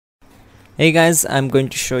Hey guys, I'm going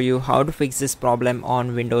to show you how to fix this problem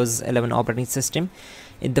on Windows 11 operating system.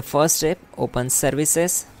 In the first step, open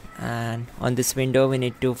services, and on this window we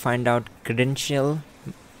need to find out credential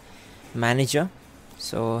manager.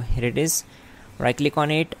 So here it is. Right click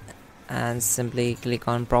on it and simply click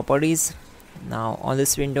on properties. Now on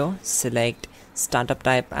this window select startup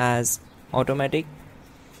type as automatic,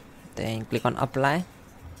 then click on apply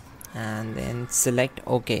and then select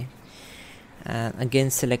OK, and again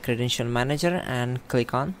select credential manager and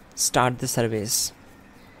click on start the service.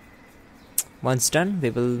 Once done, we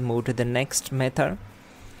will move to the next method.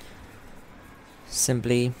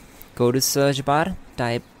 Simply go to search bar,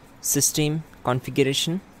 type system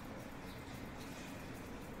configuration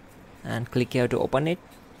and click here to open it.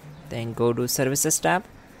 Then go to services tab,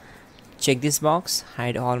 check this box,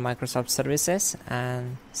 hide all Microsoft services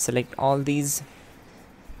and select all these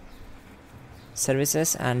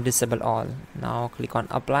services and disable all. Now click on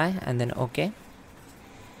apply and then OK.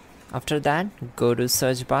 After that, go to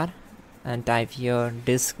search bar and type here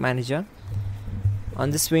disk manager.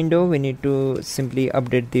 On this window we need to simply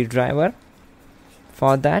update the driver.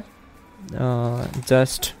 For that,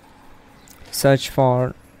 just search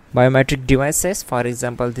for biometric devices. For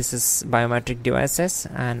example, this is biometric devices,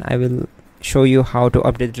 and I will show you how to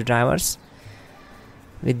update the drivers.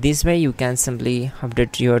 With this way you can simply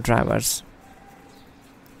update your drivers.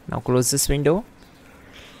 Now close this window,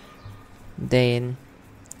 then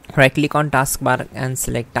right click on taskbar and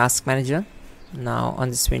select task manager. Now on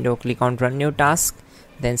this window click on run new task,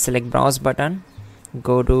 then select browse button,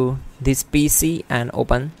 go to this PC and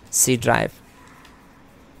open C drive,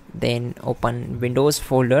 then open Windows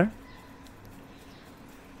folder,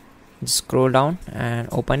 just scroll down and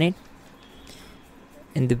open it.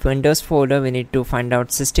 In the Windows folder we need to find out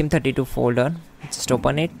system32 folder, just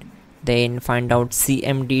open it, then find out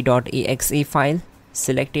cmd.exe file,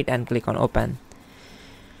 select it and click on open.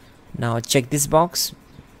 Now check this box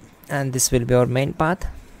and this will be our main path.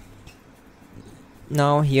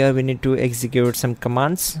 Now here we need to execute some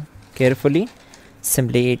commands carefully.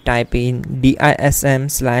 Simply type in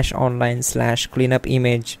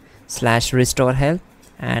dism/online/cleanup/image/restore health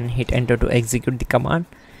and hit enter to execute the command.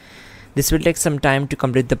 This will take some time to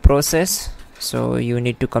complete the process, so you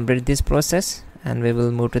need to complete this process and we will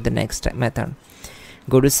move to the next method.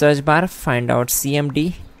 Go to search bar, find out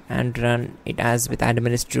cmd and run it as with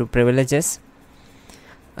administrative privileges.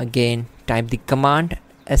 Again type the command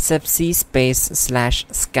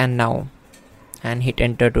sfc/scan now and hit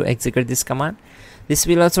enter to execute this command. This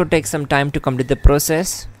will also take some time to complete the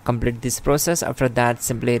process. Complete this process. After that,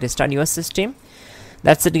 simply restart your system.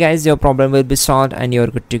 That's it guys, your problem will be solved and you're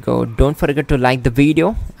good to go. Don't forget to like the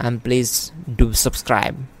video and please do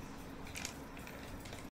subscribe.